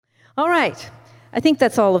All right. I think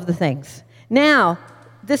that's all of the things. Now,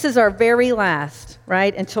 this is our very last,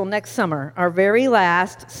 right, until next summer, our very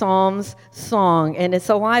last Psalms song, and it's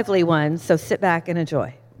a lively one, so sit back and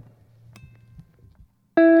enjoy.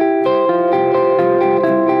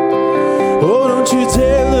 Oh, don't you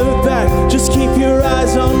dare look back, just keep your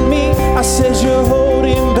eyes on me. I said you're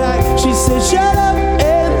holding back. She said shut up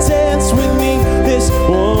and dance with me. This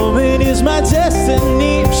woman is my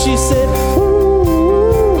destiny. She said ooh,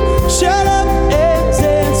 shut up and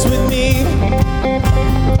dance with me.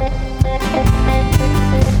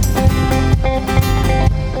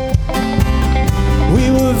 We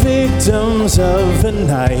were victims of the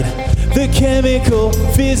night, the chemical,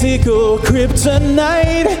 physical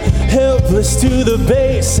kryptonite, helpless to the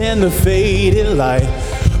base and the faded light.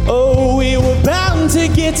 Oh, we were bound to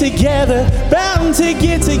get together, bound to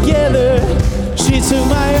get together. She took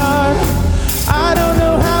my arm, I don't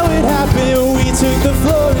know how it happened. We took the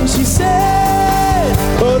floor and she said,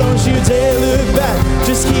 oh, don't you dare look back,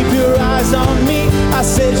 just keep your eyes on me. I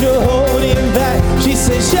said you're holding back. She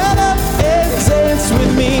said shut up and dance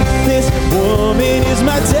with me. This woman is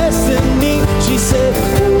my destiny. She said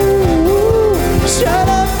ooh, shut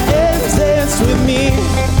up and dance with me.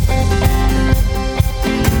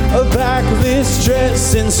 A backless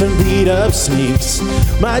dress and some beat-up sneaks,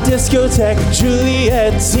 my discotheque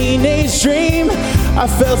Juliet teenage dream. I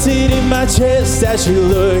felt it in my chest as she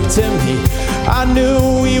looked at me. I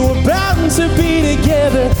knew we were bound to be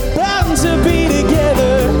together, bound to be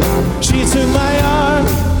together. She took my arm,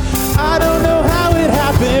 I don't know how it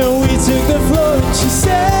happened. We took the floor and she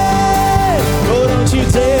said, oh, don't you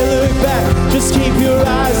dare look back, just keep your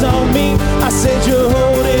eyes on me. I said you're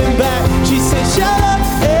holding back. She said shut up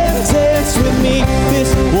and dance with me.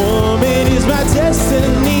 This woman is my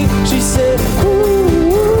destiny. She said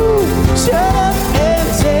ooh, shut up and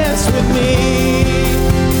dance with me.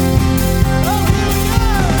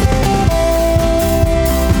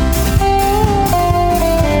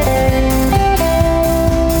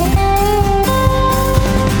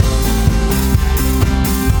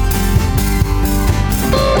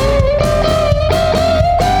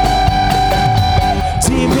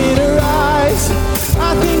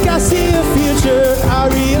 I see a future, I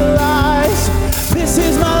realize this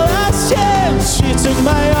is my last chance. She took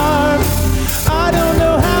my arm, I don't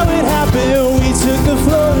know how it happened. We took the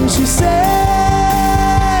floor and she said,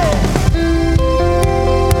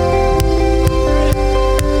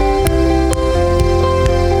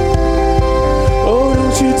 oh,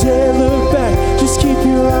 don't you dare look back, just keep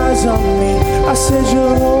your eyes on me. I said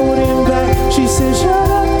you're holding back. She said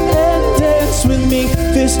shut up and dance with me.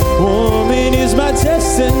 This woman is my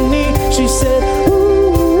destiny. She said,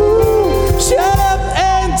 ooh, shut up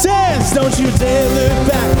and dance. Don't you dare look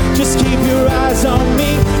back, just keep your eyes on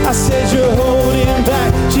me. I said you're holding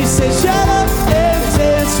back. She said shut up and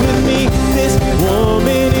dance with me. This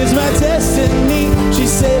woman is my destiny. She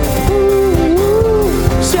said, ooh,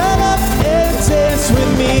 shut up and dance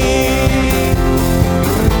with me.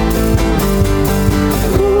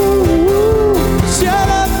 Ooh, shut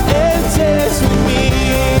up and dance with me.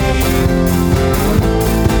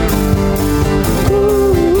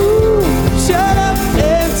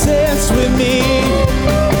 With me.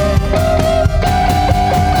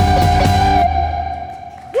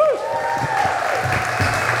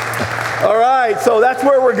 All right, so that's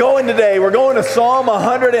where we're going today. We're going to Psalm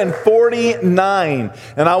 149,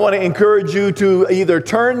 and I want to encourage you to either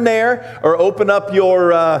turn there or open up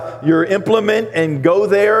your implement and go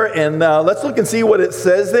there, and let's look and see what it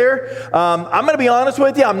says there. I'm going to be honest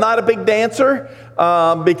with you, I'm not a big dancer.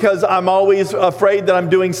 Because I'm always afraid that I'm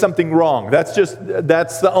doing something wrong. That's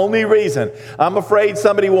the only reason. I'm afraid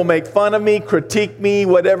somebody will make fun of me, critique me,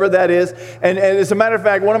 whatever that is. And as a matter of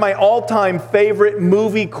fact, one of my all-time favorite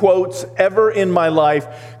movie quotes ever in my life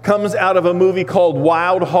comes out of a movie called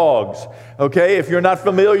Wild Hogs. Okay, if you're not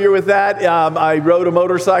familiar with that, I rode a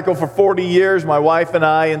motorcycle for 40 years, my wife and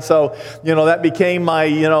I, and so, that became my,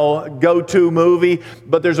 go-to movie.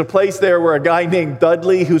 But there's a place there where a guy named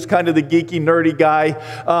Dudley, who's kind of the geeky, nerdy guy,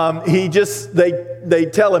 they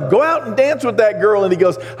tell him, go out and dance with that girl, and he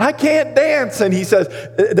goes, I can't dance, and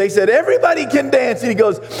they said, everybody can dance, and he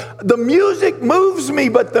goes, the music moves me,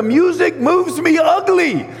 but the music moves me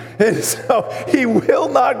ugly. And so he will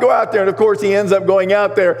not go out there. And of course, he ends up going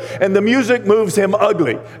out there, and the music moves him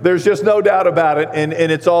ugly. There's just no doubt about it. And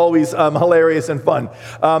it's always hilarious and fun.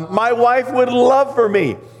 My wife would love for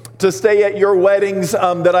me to stay at your weddings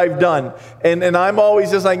that I've done. And I'm always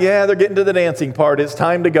just like, yeah, they're getting to the dancing part. It's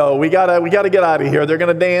time to go. We gotta get out of here. They're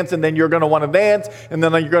going to dance, and then you're going to want to dance, and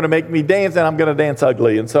then you're going to make me dance, and I'm going to dance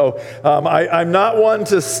ugly. And so I'm not one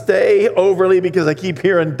to stay overly, because I keep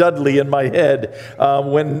hearing Dudley in my head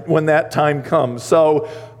when that time comes. So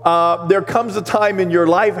there comes a time in your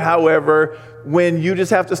life, however, when you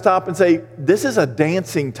just have to stop and say, this is a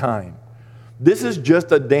dancing time. This is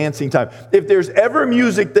just a dancing time. If there's ever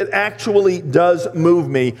music that actually does move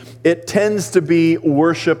me, it tends to be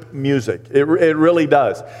worship music. It really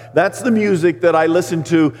does. That's the music that I listen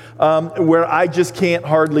to where I just can't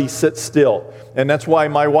hardly sit still. And that's why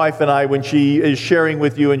my wife and I, when she is sharing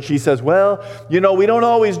with you and she says, well, we don't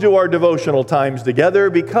always do our devotional times together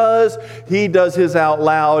because he does his out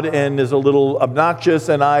loud and is a little obnoxious,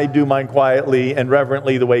 and I do mine quietly and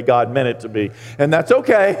reverently the way God meant it to be. And that's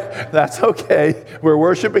okay. That's okay. We're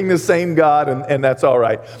worshiping the same God, and that's all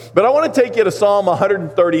right. But I want to take you to Psalm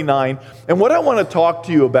 139. And what I want to talk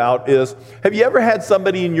to you about is, have you ever had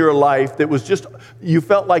somebody in your life that was just, you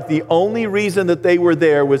felt like the only reason that they were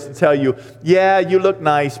there was to tell you, yeah, you look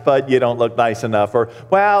nice, but you don't look nice enough. Or,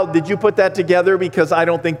 wow, did you put that together? Because I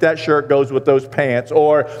don't think that shirt goes with those pants.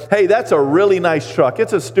 Or, hey, that's a really nice truck.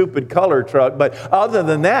 It's a stupid color truck, but other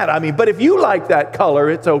than that, but if you like that color,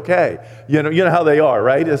 it's okay. You know how they are,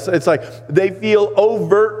 right? It's like they feel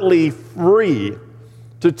overtly free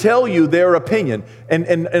to tell you their opinion.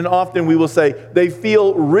 And often we will say they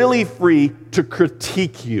feel really free to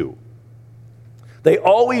critique you. They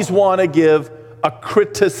always want to give a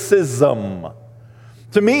criticism.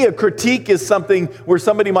 To me, a critique is something where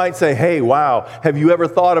somebody might say, hey, wow, have you ever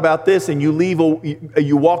thought about this? And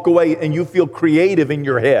you walk away and you feel creative in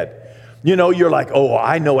your head. You're like, oh,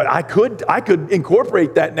 I know it. I could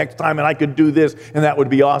incorporate that next time, and I could do this, and that would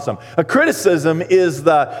be awesome. A criticism is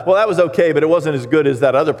well, that was okay, but it wasn't as good as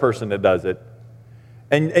that other person that does it.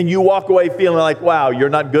 And you walk away feeling like, wow, you're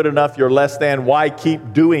not good enough, you're less than, why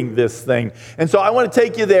keep doing this thing? And so I want to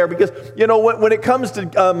take you there because, when it comes to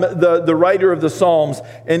the writer of the Psalms,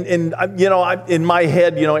 and in my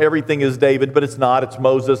head, everything is David, but it's not. It's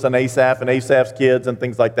Moses and Asaph's kids and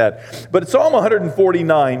things like that. But Psalm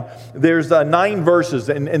 149, there's 9 verses,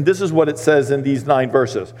 and this is what it says in these 9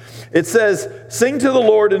 verses. It says, sing to the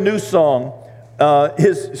Lord a new song.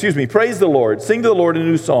 Praise the Lord. Sing to the Lord a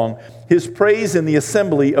new song, his praise in the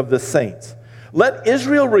assembly of the saints. Let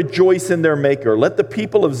Israel rejoice in their Maker. Let the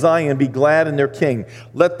people of Zion be glad in their King.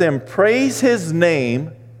 Let them praise his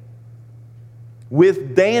name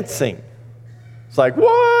with dancing. It's like,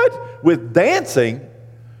 what? With dancing?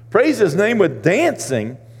 Praise his name with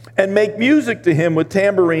dancing, and make music to him with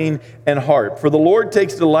tambourine and harp. For the Lord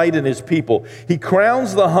takes delight in his people. He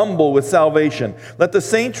crowns the humble with salvation. Let the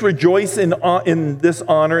saints rejoice in this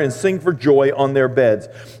honor and sing for joy on their beds.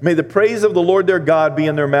 May the praise of the Lord their God be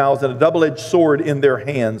in their mouths and a double-edged sword in their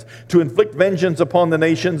hands, to inflict vengeance upon the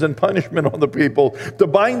nations and punishment on the people, to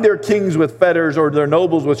bind their kings with fetters or their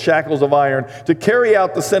nobles with shackles of iron, to carry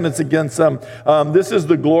out the sentence against them. This is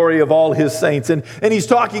the glory of all his saints. And he's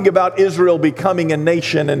talking about Israel becoming a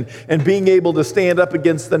nation and being able to stand up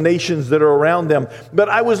against the nations that are around them. But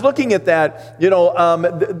I was looking at that,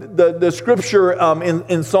 the scripture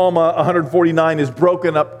in Psalm 149 is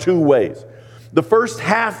broken up 2 ways. The first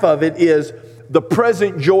half of it is the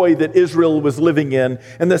present joy that Israel was living in,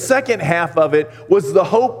 and the second half of it was the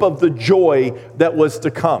hope of the joy that was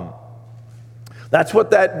to come. That's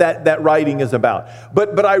what that writing is about.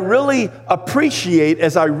 But I really appreciate,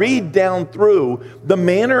 as I read down through, the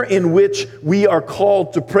manner in which we are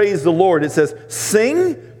called to praise the Lord. It says,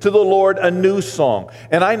 sing to the Lord a new song.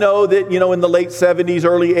 And I know that, in the late 70s,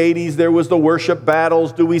 early 80s, there was the worship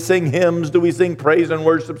battles. Do we sing hymns? Do we sing praise and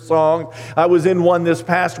worship songs? I was in one this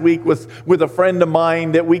past week with a friend of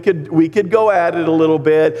mine that we could go at it a little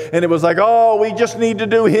bit. And it was like, oh, we just need to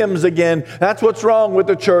do hymns again. That's what's wrong with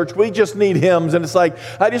the church. We just need hymns. And it's like,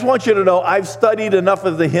 I just want you to know, I've studied enough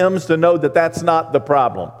of the hymns to know that that's not the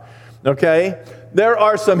problem. Okay? There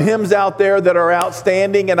are some hymns out there that are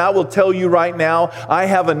outstanding, and I will tell you right now, I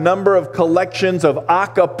have a number of collections of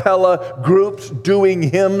a cappella groups doing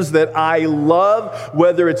hymns that I love,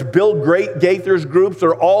 whether it's Bill Gaither's groups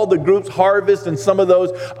or all the groups, Harvest and some of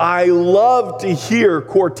those. I love to hear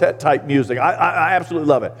quartet-type music. I absolutely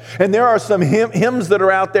love it. And there are some hymns that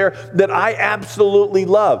are out there that I absolutely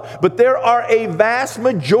love. But there are a vast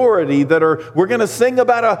majority that we're going to sing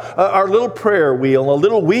about our little prayer wheel, a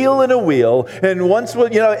little wheel and a wheel, and once,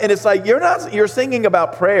 and it's like, you're singing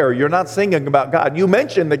about prayer. You're not singing about God. You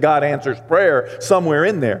mentioned that God answers prayer somewhere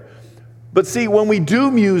in there. But see, when we do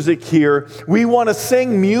music here, we want to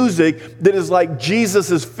sing music that is like Jesus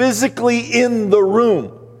is physically in the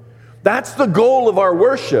room. That's the goal of our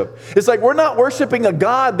worship. It's like we're not worshiping a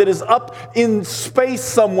God that is up in space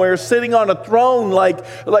somewhere, sitting on a throne, like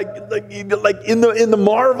in the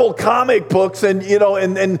Marvel comic books, and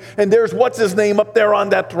there's what's his name up there on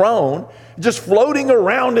that throne, just floating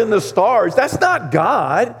around in the stars. That's not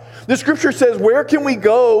God. The scripture says, where can we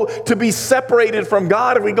go to be separated from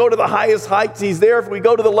God? If we go to the highest heights, he's there. If we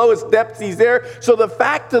go to the lowest depths, he's there. So the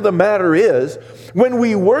fact of the matter is, when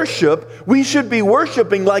we worship, we should be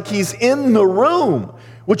worshiping like he's in the room,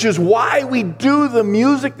 which is why we do the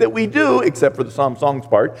music that we do, except for the Psalm songs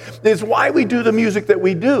part. It's why we do the music that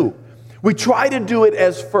we do. We try to do it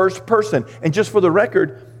as first person. And just for the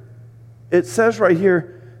record, it says right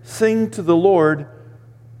here, sing to the Lord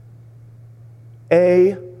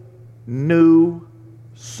a new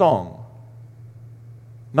song.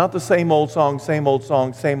 Not the same old song, same old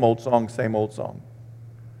song, same old song, same old song.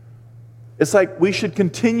 It's like we should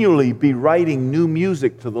continually be writing new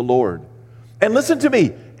music to the Lord. And listen to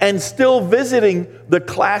me, and still visiting the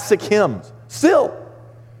classic hymns. Still.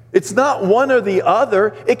 It's not one or the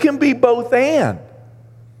other. It can be both and.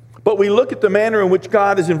 But we look at the manner in which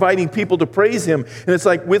God is inviting people to praise him, and it's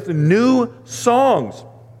like with new songs.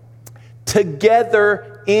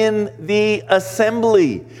 Together in the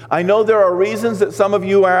assembly. I know there are reasons that some of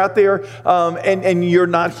you are out there and you're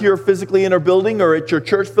not here physically in a building or at your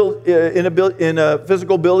church in a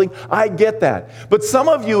physical building. I get that. But some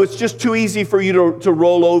of you, it's just too easy for you to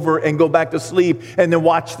roll over and go back to sleep and then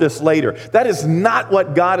watch this later. That is not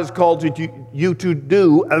what God has called you to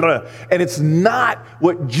do. And it's not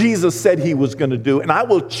what Jesus said he was going to do. And I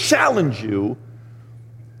will challenge you,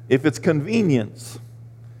 if it's convenience,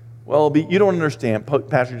 well, you don't understand,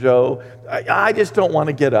 Pastor Joe. I just don't want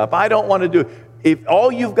to get up. I don't want to do it. If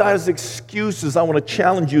all you've got is excuses, I want to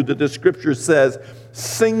challenge you that the scripture says,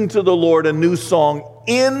 sing to the Lord a new song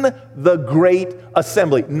in the great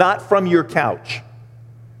assembly, not from your couch,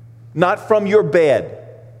 not from your bed.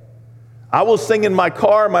 I will sing in my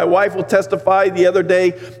car. My wife will testify. The other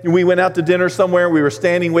day, we went out to dinner somewhere. We were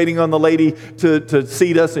standing waiting on the lady to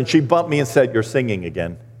seat us, and she bumped me and said, "You're singing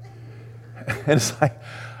again." And it's like,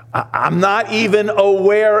 I'm not even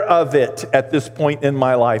aware of it at this point in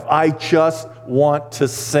my life. I just want to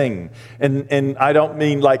sing. And I don't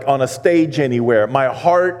mean like on a stage anywhere. My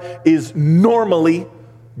heart is normally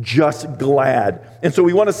just glad. And so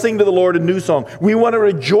we want to sing to the Lord a new song. We want to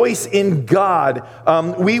rejoice in God.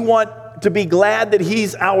 We want to be glad that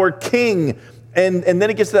he's our King. And then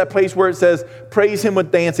it gets to that place where it says, praise him with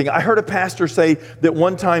dancing. I heard a pastor say that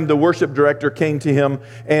one time the worship director came to him,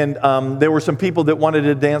 and there were some people that wanted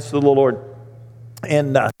to dance to the Lord.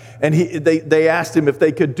 And they asked him if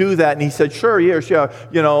they could do that, and he said, sure, yeah.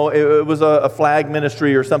 You know, it was a flag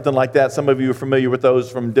ministry or something like that. Some of you are familiar with those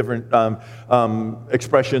from different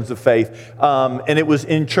expressions of faith. And it was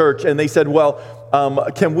in church, and they said, well,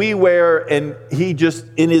 can we wear, and he just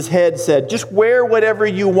in his head said, just wear whatever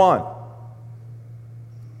you want.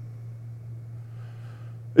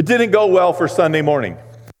 It didn't go well for Sunday morning.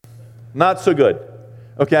 Not so good,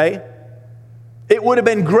 okay? It would have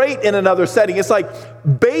been great in another setting. It's like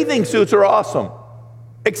bathing suits are awesome,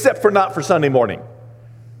 except for not for Sunday morning.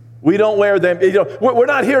 We don't wear them. You know, we're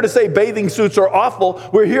not here to say bathing suits are awful.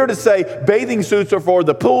 We're here to say bathing suits are for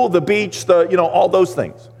the pool, the beach, all those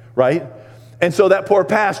things, right? And so that poor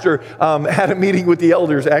pastor had a meeting with the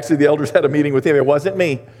elders. Actually, the elders had a meeting with him. It wasn't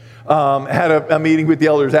me. Had a meeting with the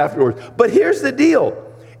elders afterwards. But here's the deal.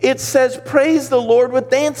 It says, praise the Lord with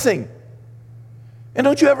dancing. And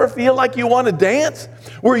don't you ever feel like you want to dance?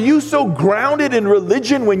 Were you so grounded in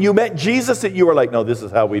religion when you met Jesus that you were like, no, this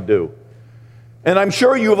is how we do? And I'm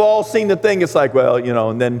sure you've all seen the thing. It's like, well,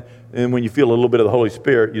 and then when you feel a little bit of the Holy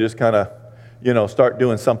Spirit, you just kind of, start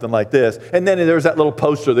doing something like this. And then there's that little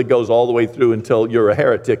poster that goes all the way through until you're a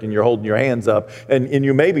heretic and you're holding your hands up. And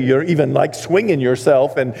you're even like swinging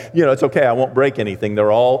yourself. And, it's okay, I won't break anything.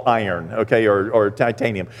 They're all iron, okay, or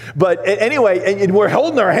titanium. But anyway, and we're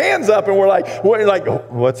holding our hands up and we're like,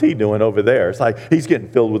 what's he doing over there? It's like he's getting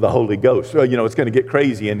filled with the Holy Ghost. So, it's going to get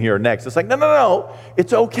crazy in here next. It's like, no.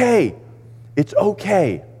 It's okay. It's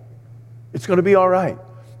okay. It's going to be all right.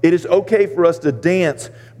 It is okay for us to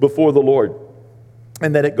dance before the Lord.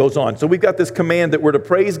 And then it goes on. So we've got this command that we're to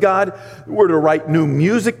praise God. We're to write new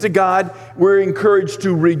music to God. We're encouraged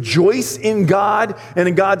to rejoice in God. And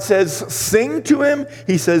then God says, sing to him.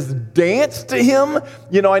 He says, dance to him.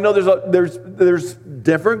 I know there's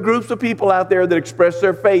different groups of people out there that express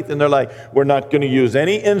their faith. And they're like, we're not going to use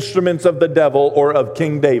any instruments of the devil or of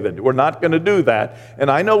King David. We're not going to do that. And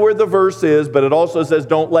I know where the verse is, but it also says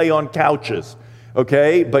don't lay on couches.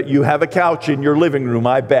 Okay? But you have a couch in your living room,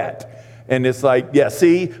 I bet. And it's like, yeah,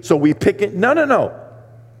 see? So we pick it. No.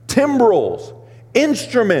 timbrels,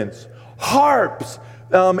 instruments, harps.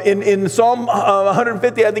 In Psalm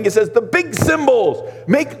 150, I think it says, the big cymbals,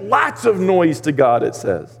 make lots of noise to God, it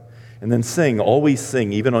says. And then sing, always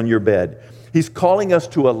sing, even on your bed. He's calling us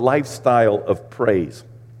to a lifestyle of praise.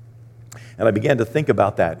 And I began to think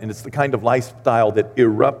about that, and it's the kind of lifestyle that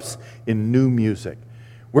erupts in new music,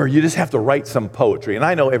 where you just have to write some poetry. And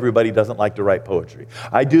I know everybody doesn't like to write poetry.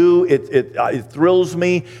 I do. It thrills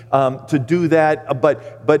me to do that,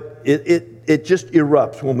 but it just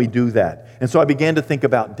erupts when we do that. And so I began to think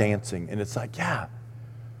about dancing, and it's like, yeah,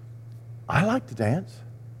 I like to dance.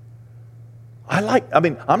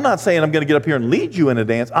 I'm not saying I'm going to get up here and lead you in a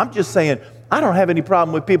dance. I'm just saying I don't have any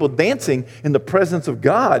problem with people dancing in the presence of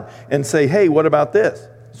God and say, hey, what about this?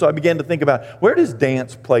 So I began to think about, where does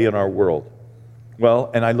dance play in our world?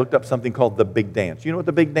 Well, and I looked up something called the big dance. You know what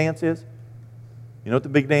the big dance is? You know what the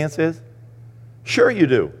big dance is? Sure you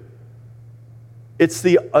do. It's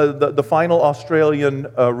the final Australian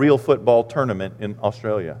real football tournament in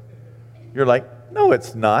Australia. You're like, no,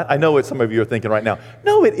 it's not. I know what some of you are thinking right now.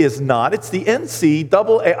 No, it is not. It's the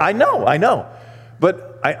NCAA. I know.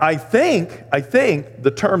 But I think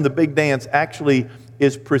the term the big dance actually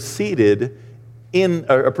is precedes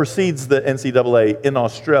the NCAA in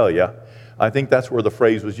Australia. I think that's where the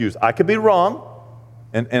phrase was used. I could be wrong,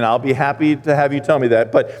 and I'll be happy to have you tell me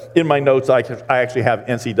that. But in my notes, I actually have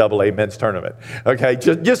NCAA men's tournament. Okay,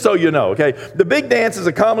 just so you know. Okay, the big dance is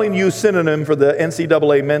a commonly used synonym for the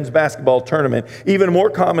NCAA men's basketball tournament, even more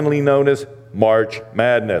commonly known as March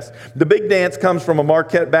Madness. The big dance comes from a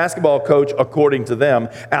Marquette basketball coach, according to them,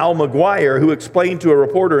 Al McGuire, who explained to a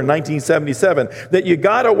reporter in 1977 that you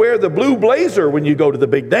got to wear the blue blazer when you go to the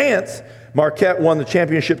big dance. Marquette won the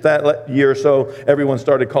championship that year, so everyone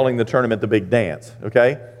started calling the tournament the Big Dance,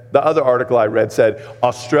 okay? The other article I read said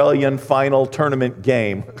Australian final tournament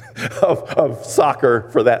game of soccer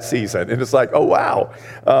for that season. And it's like, oh, wow,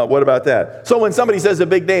 what about that? So when somebody says a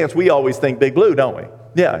big dance, we always think Big Blue, don't we?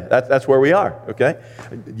 Yeah, that's where we are, okay?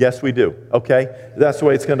 Yes, we do, okay? That's the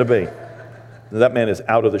way it's going to be. That man is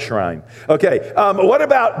out of the shrine. Okay, what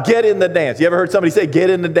about get in the dance? You ever heard somebody say get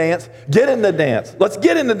in the dance? Get in the dance. Let's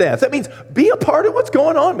get in the dance. That means be a part of what's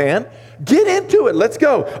going on, man. Get into it. Let's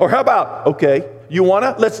go. Or how about, okay, you want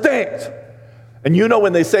to? Let's dance. And you know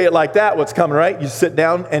when they say it like that, what's coming, right? You sit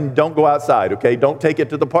down and don't go outside, okay? Don't take it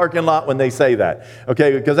to the parking lot when they say that,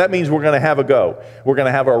 okay? Because that means we're going to have a go. We're going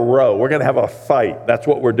to have a row. We're going to have a fight. That's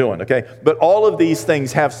what we're doing, okay? But all of these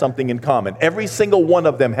things have something in common. Every single one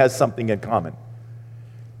of them has something in common.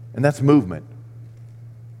 And that's movement.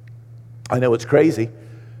 I know it's crazy,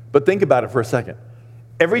 but think about it for a second.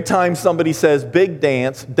 Every time somebody says big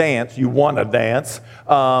dance, you want to dance,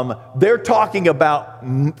 they're talking about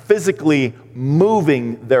physically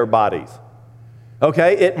moving their bodies.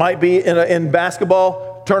 Okay? It might be in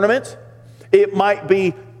basketball tournaments. It might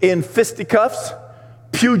be in fisticuffs,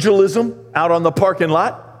 pugilism out on the parking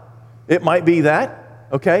lot. It might be that.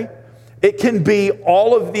 Okay? It can be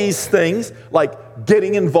all of these things, like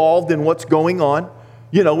getting involved in what's going on.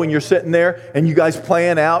 You know, when you're sitting there and you guys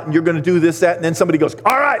plan out and you're going to do this, that, and then somebody goes,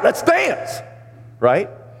 all right, let's dance, right?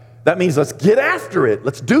 That means let's get after it.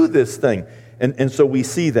 Let's do this thing. And so we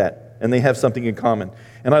see that, and they have something in common.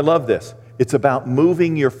 And I love this. It's about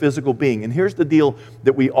moving your physical being. And here's the deal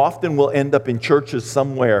that we often will end up in churches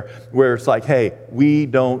somewhere where it's like, hey, we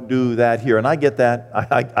don't do that here. And I get that.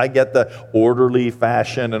 I get the orderly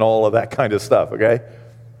fashion and all of that kind of stuff, okay?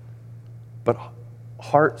 But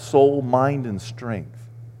heart, soul, mind, and strength.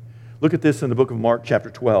 Look at this in the book of Mark, chapter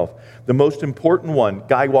 12. The most important one,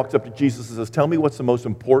 guy walks up to Jesus and says, tell me what's the most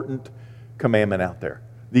important commandment out there.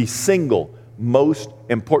 The single most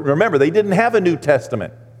important. Remember, they didn't have a New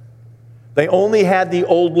Testament. They only had the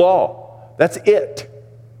old law. That's it.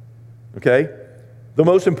 Okay? The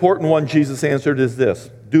most important one, Jesus answered, is this.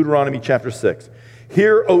 Deuteronomy chapter 6.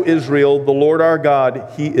 Hear, O Israel, the Lord our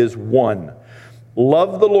God, He is one.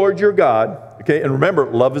 Love the Lord your God. Okay, and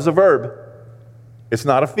remember, love is a verb. It's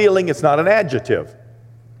not a feeling, it's not an adjective.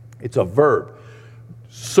 It's a verb.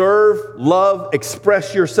 Serve, love,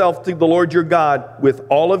 express yourself to the Lord your God with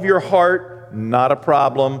all of your heart, not a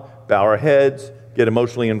problem. Bow our heads, get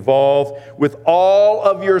emotionally involved. With all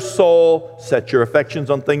of your soul, set your affections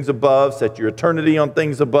on things above, set your eternity on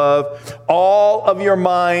things above. All of your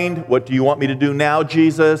mind, what do you want me to do now,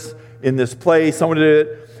 Jesus, in this place? Someone did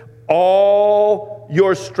it. All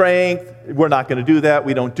your strength. We're not going to do that.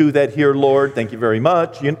 We don't do that here, Lord. Thank you very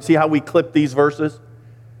much. You see how we clip these verses?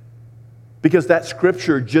 Because that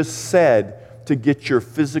scripture just said to get your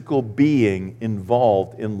physical being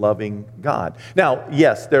involved in loving God. Now,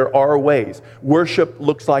 yes, there are ways. Worship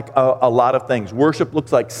looks like a lot of things. Worship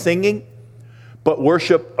looks like singing, But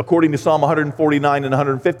worship, according to Psalm 149 and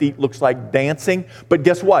 150, looks like dancing. But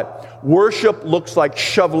guess what? Worship looks like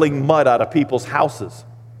shoveling mud out of people's houses.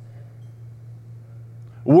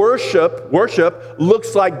 Worship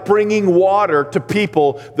looks like bringing water to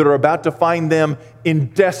people that are about to find them in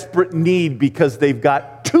desperate need because they've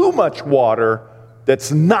got too much water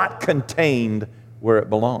that's not contained where it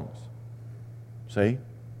belongs. See?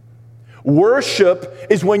 Worship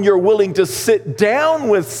is when you're willing to sit down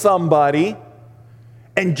with somebody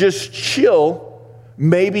and just chill,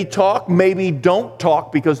 maybe talk, maybe don't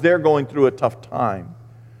talk because they're going through a tough time.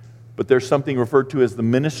 But there's something referred to as the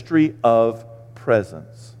ministry of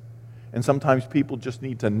presence. And sometimes people just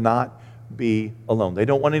need to not be alone. They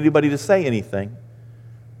don't want anybody to say anything.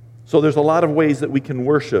 So there's a lot of ways that we can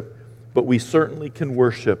worship, but we certainly can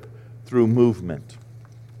worship through movement.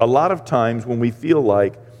 A lot of times when we feel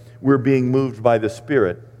like we're being moved by the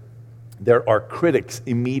Spirit, there are critics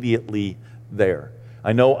immediately there.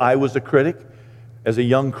 I know I was a critic. As a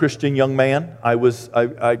young Christian young man,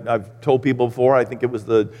 I've told people before, I think it was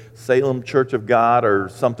the Salem Church of God or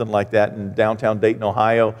something like that in downtown Dayton,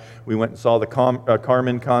 Ohio. We went and saw the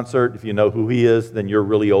Carmen concert. If you know who he is, then you're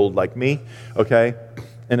really old like me, okay?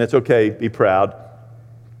 And it's okay, be proud.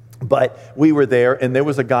 But we were there, and there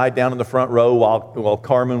was a guy down in the front row while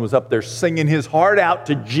Carmen was up there singing his heart out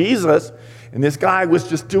to Jesus. And this guy was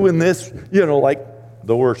just doing this, like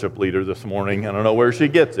the worship leader this morning. I don't know where she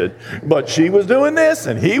gets it, but she was doing this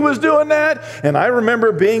and he was doing that. And I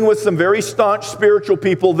remember being with some very staunch spiritual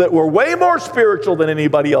people that were way more spiritual than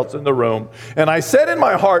anybody else in the room. And I said in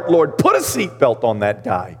my heart, Lord, put a seatbelt on that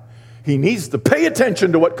guy. He needs to pay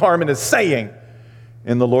attention to what Carmen is saying.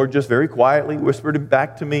 And the Lord just very quietly whispered it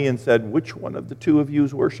back to me and said, which one of the two of you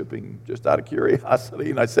is worshiping? Just out of curiosity.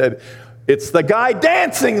 And I said, it's the guy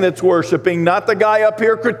dancing that's worshiping, not the guy up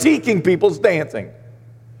here critiquing people's dancing.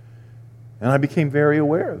 And I became very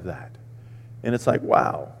aware of that. And it's like,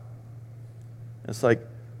 wow. It's like,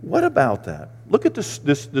 what about that? Look at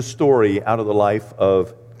this story out of the life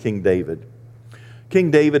of King David. King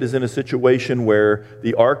David is in a situation where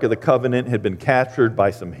the Ark of the Covenant had been captured by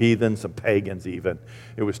some heathens, some pagans even.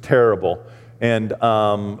 It was terrible. And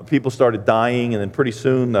people started dying, and then pretty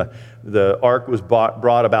soon the Ark was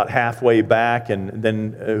brought about halfway back, and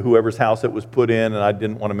then whoever's house it was put in, and I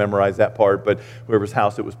didn't want to memorize that part, but whoever's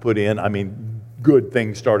house it was put in, good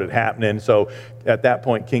things started happening. So at that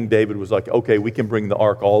point, King David was like, okay, we can bring the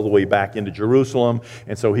ark all the way back into Jerusalem.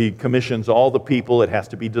 And so he commissions all the people. It has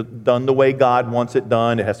to be done the way God wants it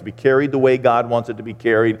done. It has to be carried the way God wants it to be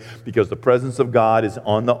carried because the presence of God is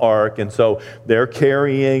on the ark. And so they're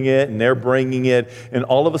carrying it and they're bringing it. And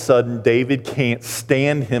all of a sudden, David can't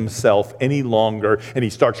stand himself any longer. And he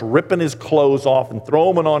starts ripping his clothes off and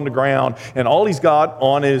throwing them on the ground. And all he's got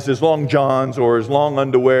on is his long johns or his long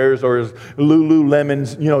underwears or his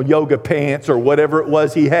Lululemon's, yoga pants or whatever it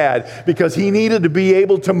was he had, because he needed to be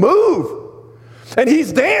able to move. And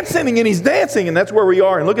he's dancing and he's dancing, and that's where we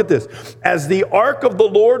are. And look at this. As the ark of the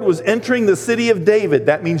Lord was entering the city of David,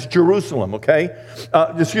 that means Jerusalem, okay?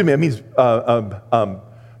 It means, now I'm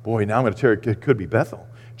going to tell you, it could be Bethel.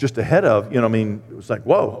 Just ahead of, it was like,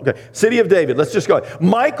 whoa, okay. City of David, let's just go.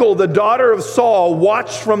 Michal, the daughter of Saul,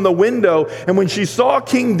 watched from the window, and when she saw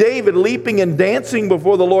King David leaping and dancing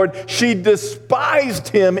before the Lord, she despised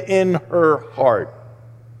him in her heart.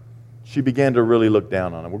 She began to really look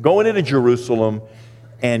down on him. We're going into Jerusalem,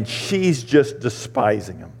 and she's just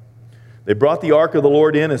despising him. They brought the ark of the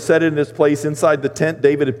Lord in and set it in its place inside the tent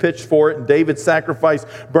David had pitched for it. And David sacrificed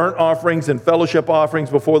burnt offerings and fellowship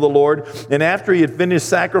offerings before the Lord. And after he had finished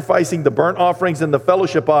sacrificing the burnt offerings and the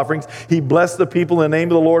fellowship offerings, he blessed the people in the name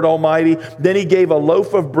of the Lord Almighty. Then he gave a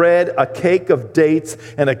loaf of bread, a cake of dates,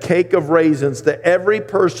 and a cake of raisins to every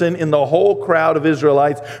person in the whole crowd of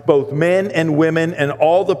Israelites, both men and women, and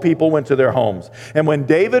all the people went to their homes. And when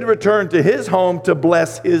David returned to his home to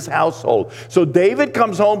bless his household. So David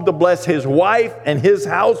comes home to bless his wife and his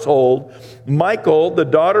household. Michal, the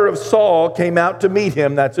daughter of Saul, came out to meet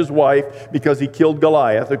him. That's his wife, because he killed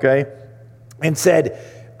Goliath, okay? And said,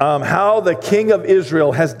 how the king of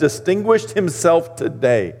Israel has distinguished himself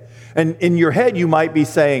today. And in your head, you might be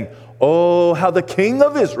saying, oh, how the king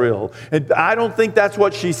of Israel. And I don't think that's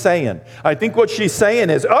what she's saying. I think what she's saying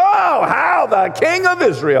is, oh, how the king of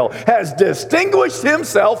Israel has distinguished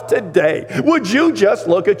himself today. Would you just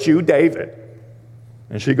look at you, David?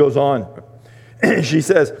 And she goes on. She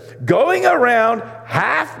says, going around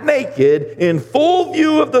half naked in full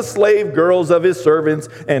view of the slave girls of his servants,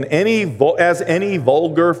 and as any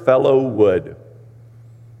vulgar fellow would.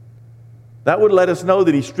 That would let us know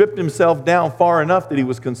that he stripped himself down far enough that he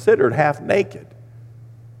was considered half naked.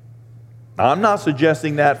 I'm not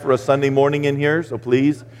suggesting that for a Sunday morning in here, so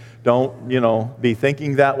please don't, be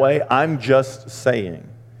thinking that way. I'm just saying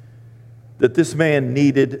that this man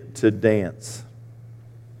needed to dance.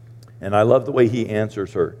 And I love the way he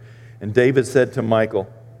answers her. And David said to Michal,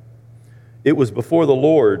 "It was before the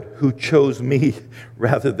Lord who chose me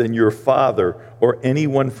rather than your father or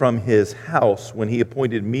anyone from his house when he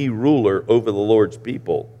appointed me ruler over the Lord's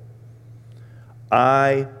people.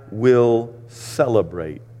 I will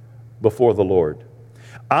celebrate before the Lord.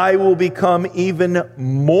 I will become even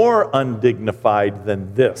more undignified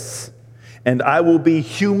than this, and I will be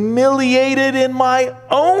humiliated in my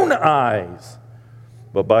own eyes.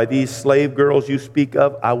 But by these slave girls you speak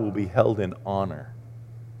of, I will be held in honor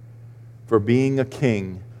for being a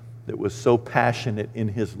king that was so passionate in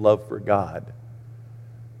his love for God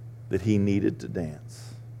that he needed to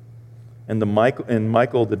dance." And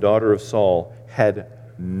Michal, the daughter of Saul, had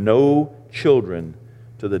no children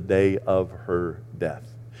to the day of her death.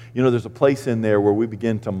 There's a place in there where we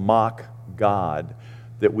begin to mock God,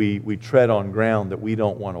 that we tread on ground that we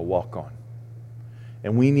don't want to walk on.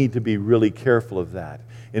 And we need to be really careful of that.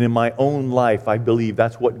 And in my own life, I believe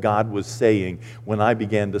that's what God was saying when I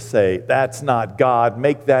began to say, "That's not God,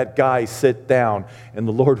 make that guy sit down." And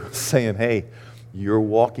the Lord was saying, "Hey, you're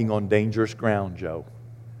walking on dangerous ground, Joe.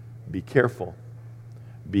 Be careful.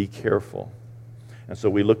 Be careful." And so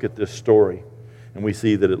we look at this story, and we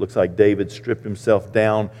see that it looks like David stripped himself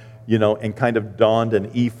down, and kind of donned an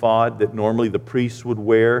ephod that normally the priests would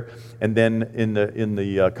wear. And then in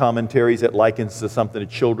the commentaries, it likens to something that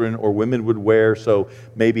children or women would wear. So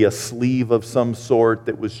maybe a sleeve of some sort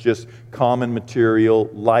that was just common material,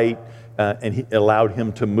 light, and he allowed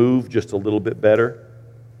him to move just a little bit better.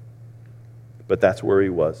 But that's where he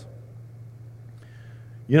was.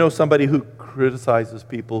 Somebody who criticizes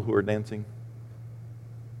people who are dancing?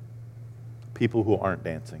 People who aren't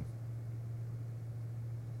dancing.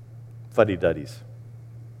 Fuddy-duddies.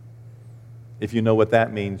 If you know what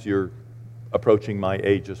that means, you're approaching my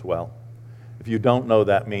age as well. If you don't know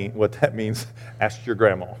what that means, ask your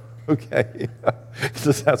grandma, okay?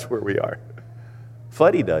 Because that's where we are.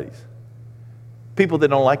 Fuddy-duddies. People that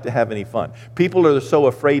don't like to have any fun. People are so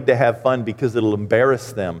afraid to have fun because it'll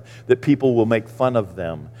embarrass them, that people will make fun of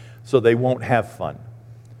them, so they won't have fun.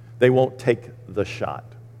 They won't take the shot.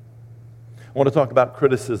 I want to talk about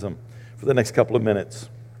criticism for the next couple of minutes.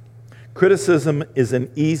 Criticism is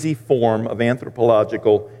an easy form of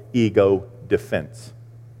anthropological ego defense.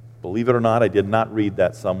 Believe it or not, I did not read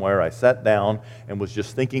that somewhere. I sat down and was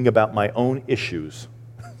just thinking about my own issues.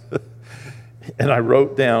 And I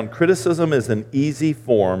wrote down, criticism is an easy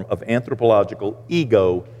form of anthropological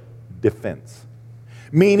ego defense.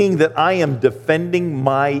 Meaning that I am defending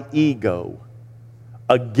my ego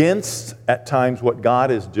against, at times, what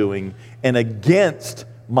God is doing, and against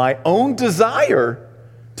my own desire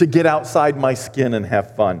to get outside my skin and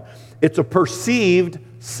have fun. It's a perceived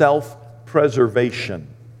self-preservation.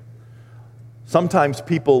 Sometimes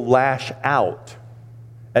people lash out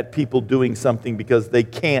at people doing something because they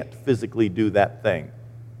can't physically do that thing.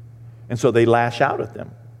 And so they lash out at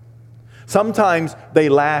them. Sometimes they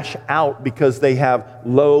lash out because they have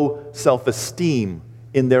low self-esteem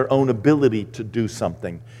in their own ability to do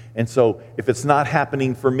something. And so if it's not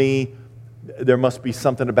happening for me, there must be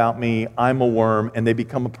something about me, I'm a worm, and they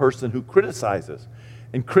become a person who criticizes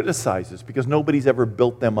because nobody's ever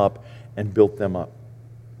built them up and built them up.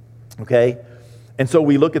 Okay? And so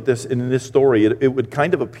we look at this, and in this story, it would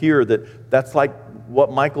kind of appear that that's like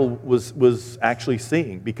what Michal was actually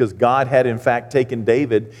seeing, because God had in fact taken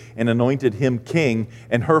David and anointed him king,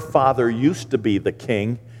 and her father used to be the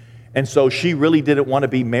king. And so she really didn't want to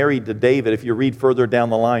be married to David. If you read further down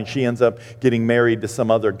the line, she ends up getting married to some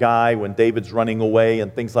other guy when David's running away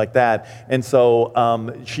and things like that. And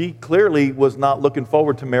so she clearly was not looking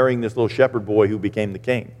forward to marrying this little shepherd boy who became the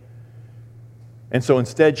king. And so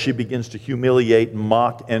instead, she begins to humiliate,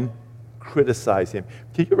 mock, and criticize him.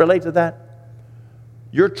 Can you relate to that?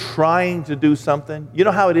 You're trying to do something. You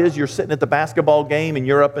know how it is? You're sitting at the basketball game and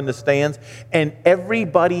you're up in the stands, and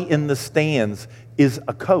everybody in the stands is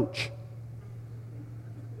a coach.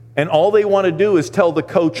 And all they want to do is tell the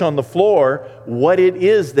coach on the floor what it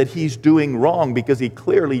is that he's doing wrong, because he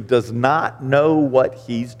clearly does not know what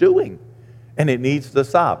he's doing. And it needs to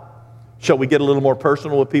stop. Shall we get a little more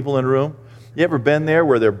personal with people in the room? You ever been there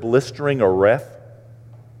where they're blistering a ref?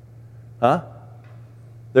 Huh?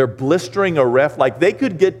 They're blistering a ref. Like they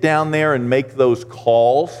could get down there and make those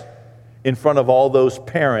calls in front of all those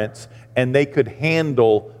parents, and they could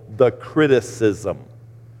handle the criticism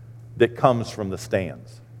that comes from the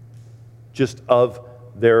stands, just of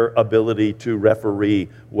their ability to referee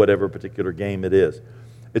whatever particular game it is.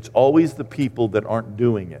 It's always the people that aren't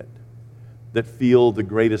doing it that feel the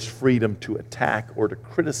greatest freedom to attack or to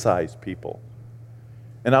criticize people.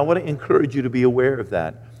 And I want to encourage you to be aware of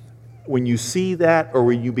that. When you see that or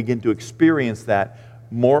when you begin to experience that,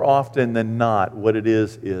 more often than not, what it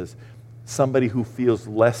is somebody who feels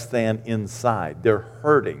less than inside. They're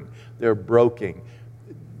hurting, they're broken,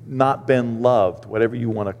 not been loved, whatever you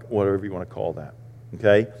want to call that.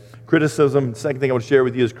 Okay? Criticism, second thing I want to share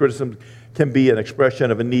with you is criticism can be an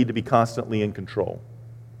expression of a need to be constantly in control.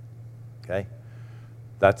 Okay?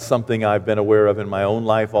 That's something I've been aware of in my own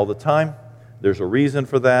life all the time. There's a reason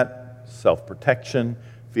for that. Self-protection,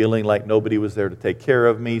 feeling like nobody was there to take care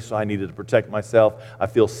of me, so I needed to protect myself. I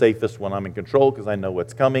feel safest when I'm in control because I know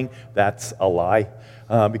what's coming. That's a lie,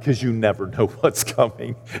 because you never know what's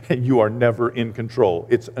coming, and you are never in control.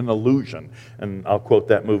 It's an illusion, and I'll quote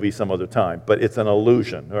that movie some other time, but it's an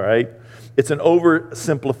illusion, all right? It's an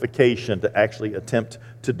oversimplification to actually attempt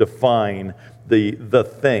to define the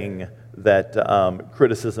thing that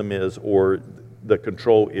criticism is, or the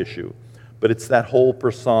control issue. But it's that whole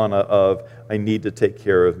persona of, I need to take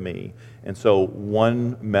care of me. And so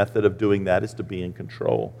one method of doing that is to be in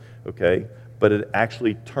control, okay? But it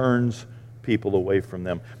actually turns people away from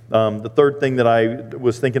them. The third thing that I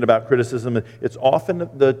was thinking about criticism, it's often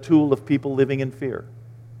the tool of people living in fear.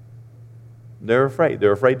 They're afraid.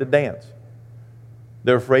 They're afraid to dance.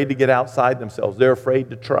 They're afraid to get outside themselves. They're afraid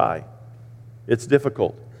to try. It's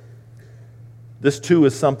difficult. This, too,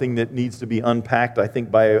 is something that needs to be unpacked, I think,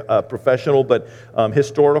 by a professional, but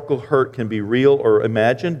historical hurt can be real or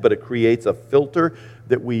imagined, but it creates a filter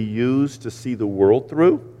that we use to see the world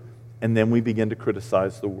through, and then we begin to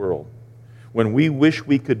criticize the world. When we wish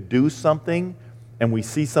we could do something, and we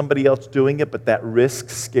see somebody else doing it, but that risk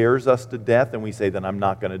scares us to death, and we say, then I'm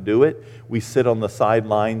not going to do it, we sit on the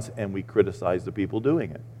sidelines and we criticize the people doing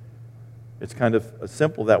it. It's kind of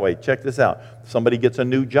simple that way. Check this out. Somebody gets a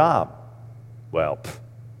new job. Well,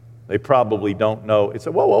 they probably don't know. It's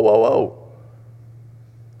a whoa.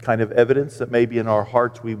 Kind of evidence that maybe in our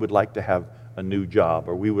hearts we would like to have a new job,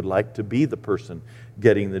 or we would like to be the person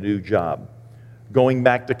getting the new job. Going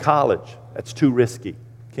back to college, that's too risky.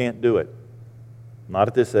 Can't do it. Not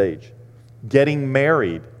at this age. Getting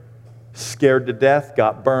married, scared to death,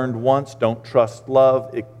 got burned once, don't trust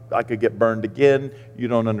love. I could get burned again. You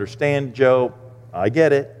don't understand, Joe. I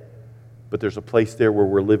get it. But there's a place there where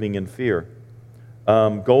we're living in fear.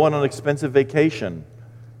 Go on an expensive vacation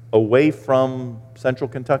away from central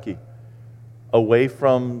Kentucky, away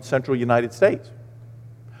from central United States,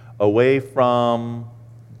 away from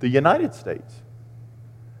the United States.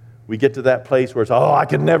 We get to that place where it's, I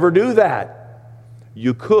could never do that.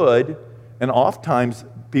 You could, and oftentimes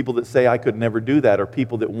people that say I could never do that are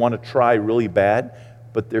people that want to try really bad,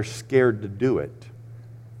 but they're scared to do it.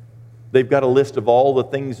 They've got a list of all the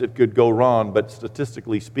things that could go wrong, but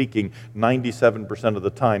statistically speaking, 97% of the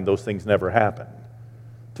time, those things never happen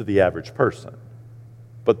to the average person.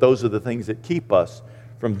 But those are the things that keep us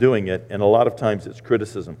from doing it, and a lot of times it's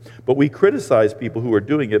criticism. But we criticize people who are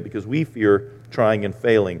doing it because we fear trying and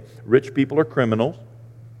failing. Rich people are criminals.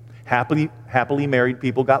 Happily married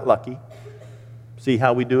people got lucky. See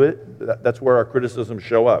how we do it? That's where our criticisms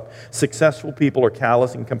show up. Successful people are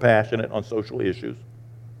callous and compassionate on social issues.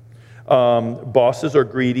 Bosses are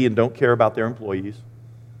greedy and don't care about their employees.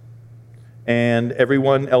 And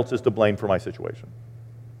everyone else is to blame for my situation.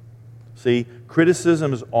 See,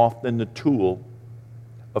 criticism is often the tool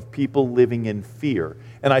of people living in fear.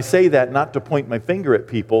 And I say that not to point my finger at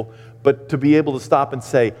people, but to be able to stop and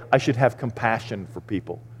say, I should have compassion for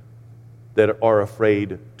people that are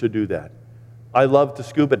afraid to do that. I love to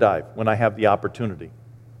scuba dive when I have the opportunity.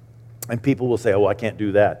 And people will say, I can't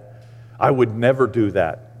do that. I would never do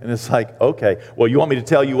that. And it's like, okay, well, you want me to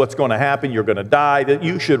tell you what's going to happen? You're going to die. That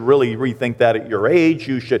you should really rethink that at your age.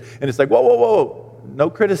 You should. And it's like, whoa. No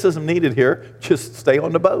criticism needed here. Just stay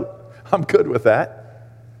on the boat. I'm good with that.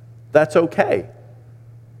 That's okay.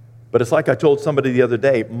 But it's like I told somebody the other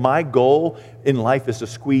day, my goal in life is to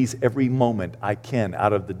squeeze every moment I can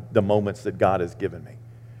out of the moments that God has given me.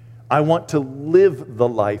 I want to live the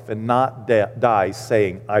life and not die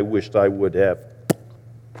saying, I wished I would have.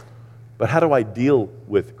 But how do I deal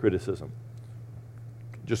with criticism?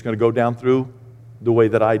 Just going to go down through the way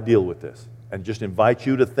that I deal with this and just invite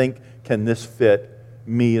you to think, can this fit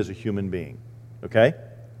me as a human being? Okay?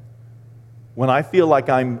 When I feel like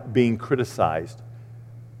I'm being criticized,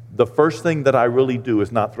 the first thing that I really do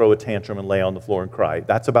is not throw a tantrum and lay on the floor and cry.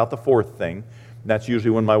 That's about the fourth thing. That's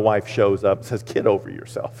usually when my wife shows up and says, get over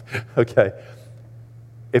yourself. Okay?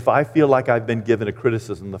 If I feel like I've been given a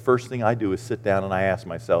criticism, the first thing I do is sit down and I ask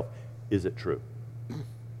myself, is it true?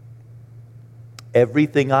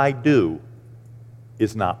 everything I do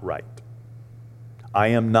is not right. I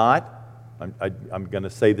am not, I'm going to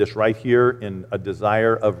say this right here in a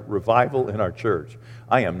desire of revival in our church.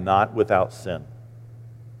 I am not without sin.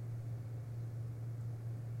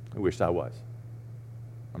 I wish I was.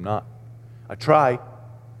 I'm not. I try.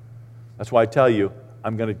 That's why I tell you,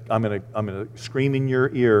 I'm going to scream in your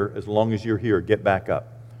ear as long as you're here, get back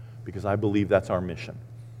up, because I believe that's our mission.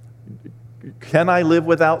 Can I live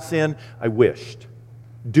without sin? I wished.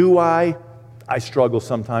 Do I? I struggle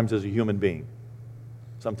sometimes as a human being.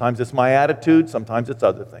 Sometimes it's my attitude, sometimes it's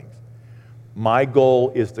other things. My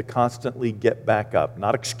goal is to constantly get back up,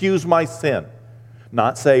 not excuse my sin,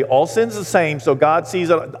 not say all sin's the same, so God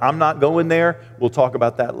sees it, I'm not going there, we'll talk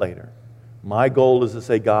about that later. My goal is to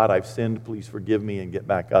say, God, I've sinned, please forgive me, and get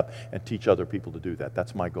back up and teach other people to do that.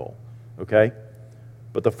 That's my goal, okay?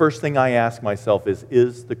 But the first thing I ask myself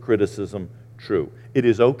is the criticism true? It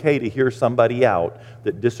is okay to hear somebody out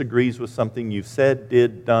that disagrees with something you've said,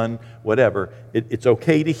 did, done, whatever. It's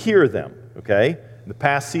okay to hear them, okay? The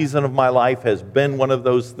past season of my life has been one of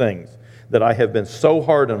those things that I have been so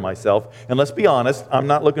hard on myself. And let's be honest, I'm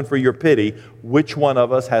not looking for your pity. Which one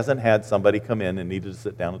of us hasn't had somebody come in and needed to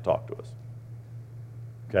sit down and talk to us?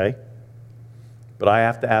 Okay? But I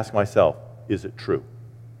have to ask myself, is it true?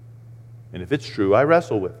 And if it's true, I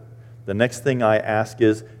wrestle with it. The next thing I ask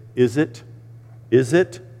is it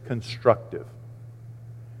constructive?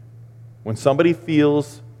 When somebody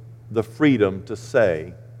feels the freedom to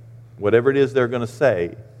say whatever it is they're going to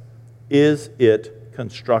say, is it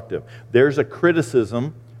constructive? There's a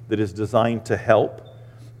criticism that is designed to help,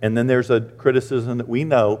 and then there's a criticism that we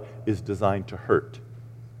know is designed to hurt.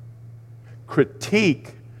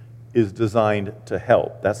 Critique is designed to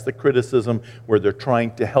help. That's the criticism where they're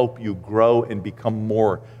trying to help you grow and become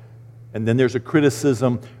more. And then there's a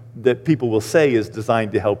criticism that people will say is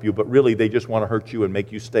designed to help you, but really they just want to hurt you and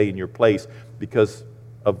make you stay in your place because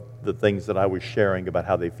of the things that I was sharing about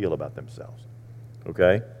how they feel about themselves.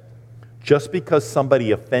 Okay? Just because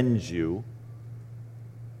somebody offends you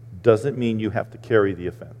doesn't mean you have to carry the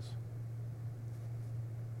offense.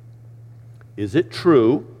 Is it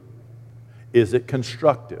true? Is it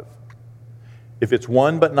constructive? If it's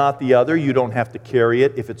one but not the other, you don't have to carry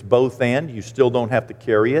it. If it's both and, you still don't have to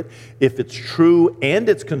carry it. If it's true and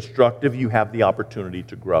it's constructive, you have the opportunity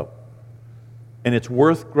to grow. And it's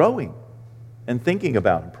worth growing and thinking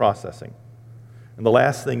about and processing. And the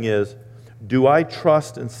last thing is, do I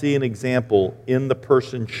trust and see an example in the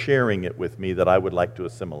person sharing it with me that I would like to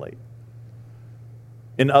assimilate?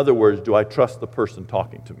 In other words, do I trust the person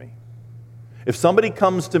talking to me? If somebody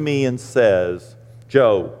comes to me and says,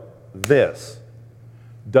 Joe, this,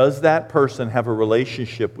 does that person have a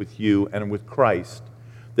relationship with you and with Christ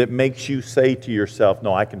that makes you say to yourself,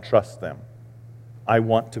 no, I can trust them. I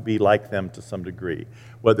want to be like them to some degree.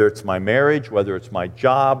 Whether it's my marriage, whether it's my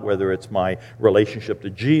job, whether it's my relationship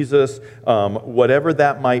to Jesus, whatever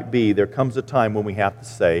that might be, there comes a time when we have to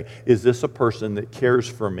say, is this a person that cares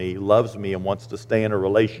for me, loves me, and wants to stay in a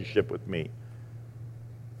relationship with me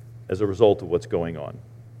as a result of what's going on?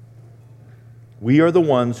 We are the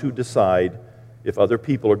ones who decide if other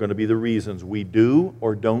people are going to be the reasons we do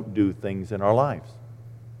or don't do things in our lives.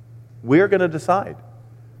 We're going to decide.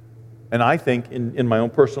 And I think in my own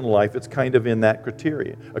personal life, it's kind of in that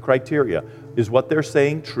criteria. Is what they're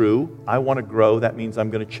saying true? I want to grow. That means I'm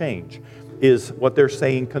going to change. Is what they're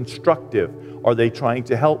saying constructive? Are they trying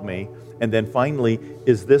to help me? And then finally,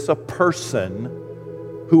 is this a person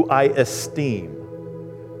who I esteem?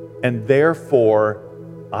 And therefore,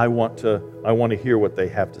 I want to hear what they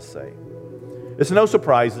have to say. It's no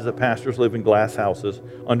surprise that pastors live in glass houses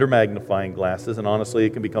under magnifying glasses, and honestly, it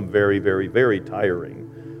can become very, very, very tiring.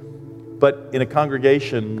 But in a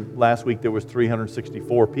congregation last week, there was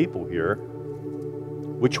 364 people here.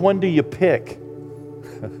 Which one do you pick?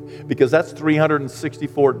 Because that's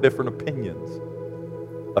 364 different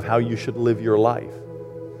opinions of how you should live your life.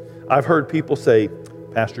 I've heard people say,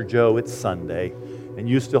 Pastor Joe, it's Sunday, and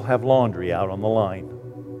you still have laundry out on the line.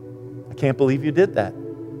 I can't believe you did that.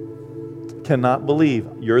 Cannot believe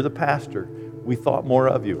you're the pastor. We thought more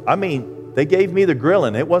of you. I mean, they gave me the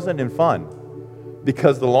grilling. It wasn't in fun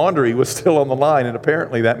because the laundry was still on the line, and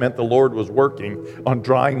apparently that meant the Lord was working on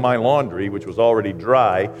drying my laundry, which was already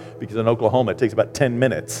dry, because in Oklahoma it takes about 10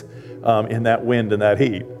 minutes in that wind and that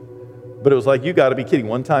heat. But it was like, you got to be kidding.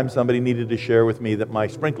 One time somebody needed to share with me that my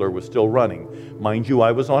sprinkler was still running. Mind you,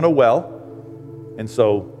 I was on a well, and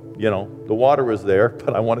so, the water was there,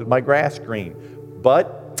 but I wanted my grass green.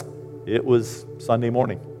 But it was Sunday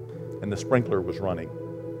morning, and the sprinkler was running.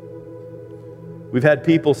 We've had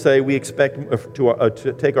people say we expect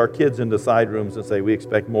to take our kids into side rooms and say, we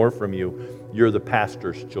expect more from you. You're the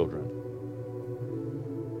pastor's children.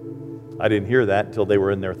 I didn't hear that until they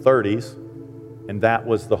were in their 30s, and that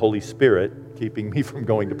was the Holy Spirit keeping me from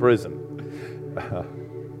going to prison.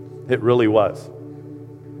 It really was.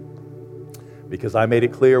 Because I made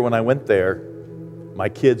it clear when I went there, my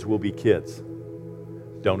kids will be kids.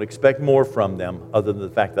 Don't expect more from them other than the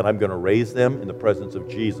fact that I'm going to raise them in the presence of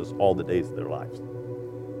Jesus all the days of their lives.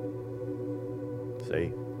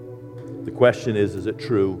 See? The question is it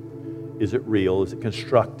true? Is it real? Is it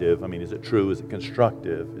constructive? I mean, is it true? Is it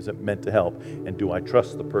constructive? Is it meant to help? And do I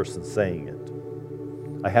trust the person saying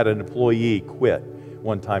it? I had an employee quit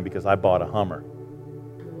one time because I bought a Hummer.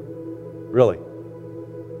 Really?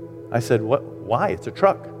 I said, "What? Why? It's a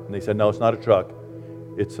truck." And they said, "No, it's not a truck.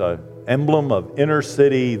 It's an emblem of inner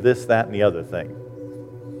city, this, that, and the other thing."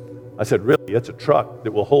 I said, "Really? It's a truck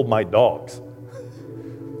that will hold my dogs."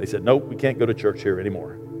 They said, "Nope, we can't go to church here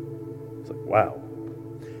anymore." It's like, wow.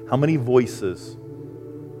 How many voices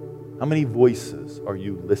are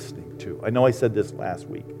you listening to? I know I said this last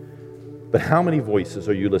week, but how many voices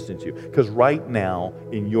are you listening to? Because right now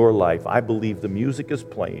in your life, I believe the music is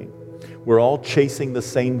playing. We're all chasing the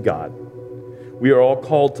same God. We are all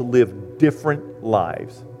called to live different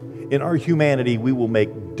lives. In our humanity, we will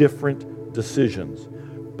make different decisions,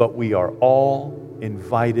 but we are all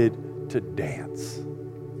invited to dance.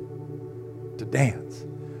 To dance.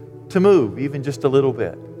 To move even just a little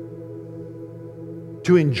bit.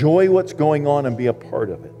 To enjoy what's going on and be a part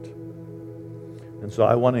of it. And so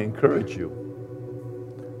I want to encourage you.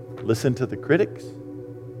 Listen to the critics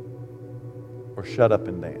or shut up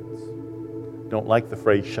and dance. Don't like the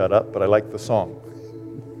phrase shut up, but I like the song.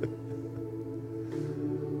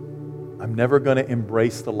 I'm never going to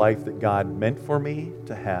embrace the life that God meant for me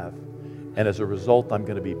to have. And as a result, I'm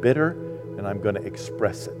going to be bitter and I'm going to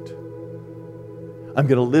express it. I'm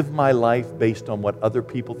going to live my life based on what other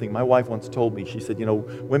people think. My wife once told me, she said,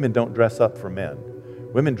 women don't dress up for men.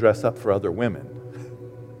 Women dress up for other women.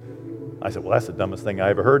 I said, well, that's the dumbest thing I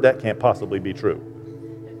ever heard. That can't possibly be true.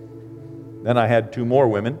 Then I had 2 more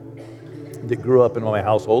women that grew up in my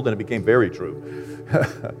household, and it became very true.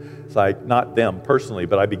 It's like, not them personally,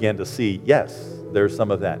 but I began to see, yes, there's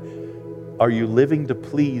some of that. Are you living to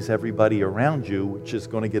please everybody around you, which is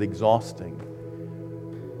going to get exhausting?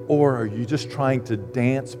 Or are you just trying to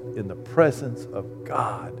dance in the presence of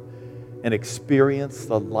God and experience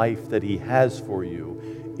the life that He has for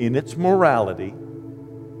you in its morality,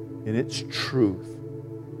 in its truth,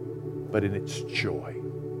 but in its joy?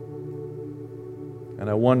 And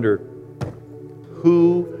I wonder,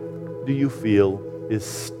 who do you feel is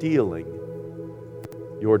stealing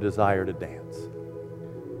your desire to dance?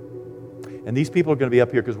 And these people are going to be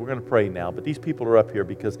up here because we're going to pray now, but these people are up here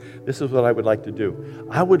because this is what I would like to do.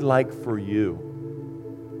 I would like for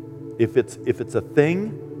you, if it's a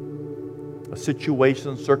thing, a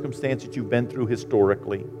situation, circumstance that you've been through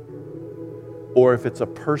historically, or if it's a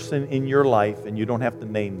person in your life and you don't have to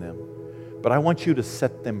name them, but I want you to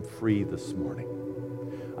set them free this morning.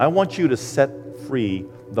 I want you to set free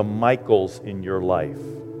the Michaels in your life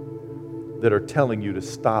that are telling you to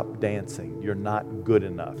stop dancing. You're not good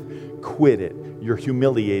enough. Quit it. You're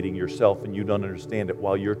humiliating yourself and you don't understand it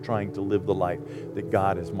while you're trying to live the life that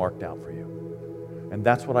God has marked out for you. And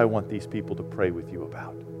that's what I want these people to pray with you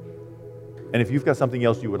about. And if you've got something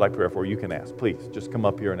else you would like prayer for, you can ask. Please, just come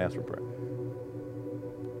up here and ask for prayer.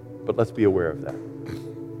 But let's be aware of that.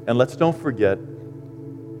 And let's don't forget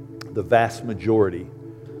the vast majority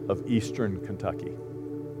of Eastern Kentucky.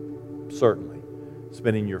 Certainly. It's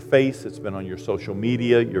been in your face. It's been on your social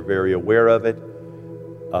media. You're very aware of it.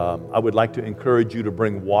 I would like to encourage you to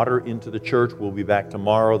bring water into the church. We'll be back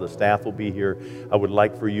tomorrow. The staff will be here. I would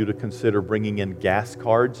like for you to consider bringing in gas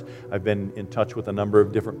cards. I've been in touch with a number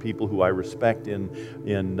of different people who I respect in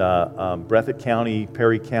Breathitt County,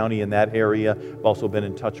 Perry County, in that area. I've also been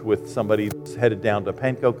in touch with somebody that's headed down to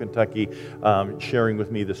Panko, Kentucky, sharing with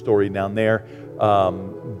me the story down there.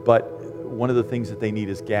 But one of the things that they need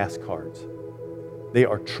is gas cards. They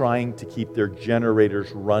are trying to keep their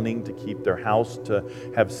generators running, to keep their house to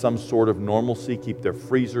have some sort of normalcy, keep their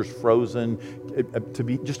freezers frozen, to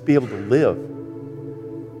be able to live.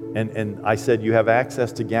 And I said, you have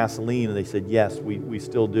access to gasoline? And they said, yes, we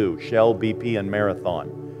still do. Shell, BP, and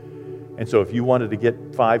Marathon. And so if you wanted to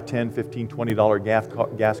get $5, $10, $15,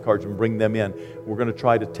 $20 gas cards and bring them in, we're going to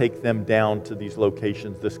try to take them down to these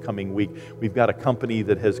locations this coming week. We've got a company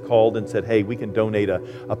that has called and said, hey, we can donate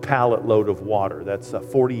a pallet load of water. That's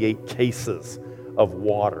 48 cases of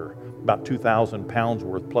water about 2,000 pounds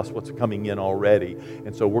worth plus what's coming in already.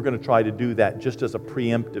 And so we're going to try to do that just as a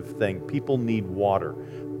preemptive thing. People need water.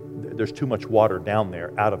 There's too much water down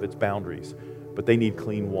there out of its boundaries, but they need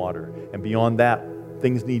clean water. And beyond that,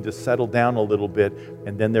 things need to settle down a little bit,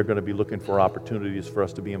 and then they're going to be looking for opportunities for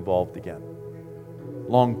us to be involved again.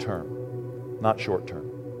 Long term, not short term.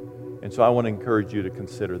 And so I want to encourage you to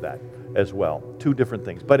consider that as well. Two different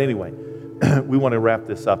things. But anyway, we want to wrap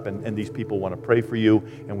this up, and these people want to pray for you,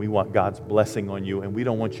 and we want God's blessing on you, and we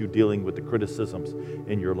don't want you dealing with the criticisms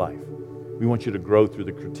in your life. We want you to grow through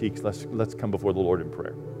the critiques. Let's come before the Lord in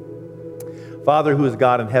prayer. Father, who is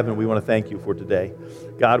God in heaven, we want to thank you for today.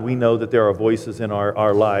 God, we know that there are voices in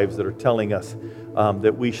our lives that are telling us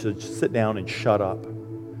that we should sit down and shut up,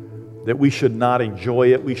 that we should not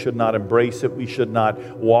enjoy it, we should not embrace it, we should not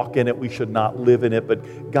walk in it, we should not live in it.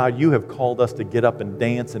 But God, you have called us to get up and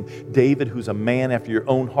dance. And David, who's a man after your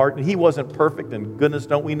own heart, and he wasn't perfect, and goodness,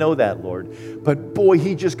 don't we know that, Lord. But boy,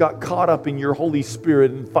 he just got caught up in your Holy Spirit.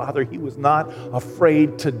 And Father, he was not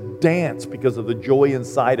afraid to dance because of the joy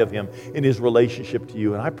inside of him in his relationship to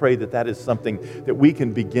you. And I pray that that is something that we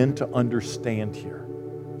can begin to understand here,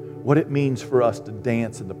 what it means for us to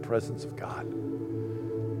dance in the presence of God.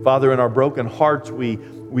 Father, in our broken hearts, we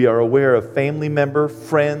are aware of family member,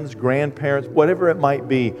 friends, grandparents, whatever it might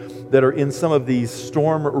be, that are in some of these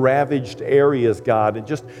storm-ravaged areas, God, and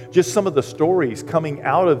just some of the stories coming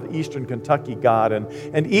out of eastern Kentucky, God,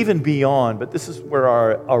 and even beyond. But this is where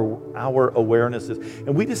our awareness is.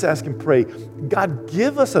 And we just ask and pray, God,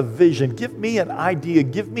 give us a vision, give me an idea,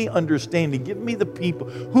 give me understanding, give me the people.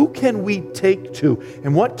 Who can we take to?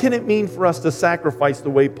 And what can it mean for us to sacrifice the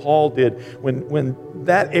way Paul did when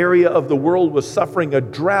that area of the world was suffering a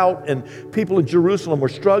drought and people in Jerusalem were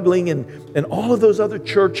struggling, and all of those other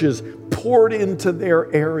churches poured into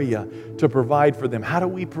their area to provide for them? How do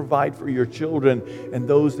we provide for your children and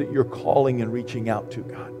those that you're calling and reaching out to,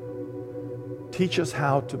 God? Teach us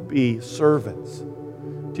how to be servants.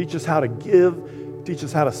 Teach us how to give. Teach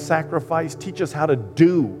us how to sacrifice. Teach us how to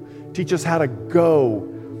do. Teach us how to go.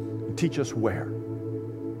 And teach us where.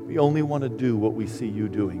 We only want to do what we see you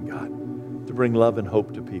doing, God, to bring love and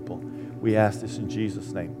hope to people. We ask this in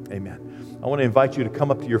Jesus' name. Amen. I want to invite you to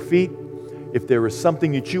come up to your feet. If there is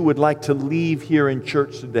something that you would like to leave here in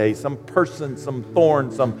church today, some person, some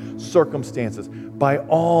thorn, some circumstances, by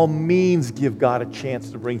all means give God a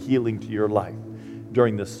chance to bring healing to your life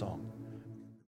during this song.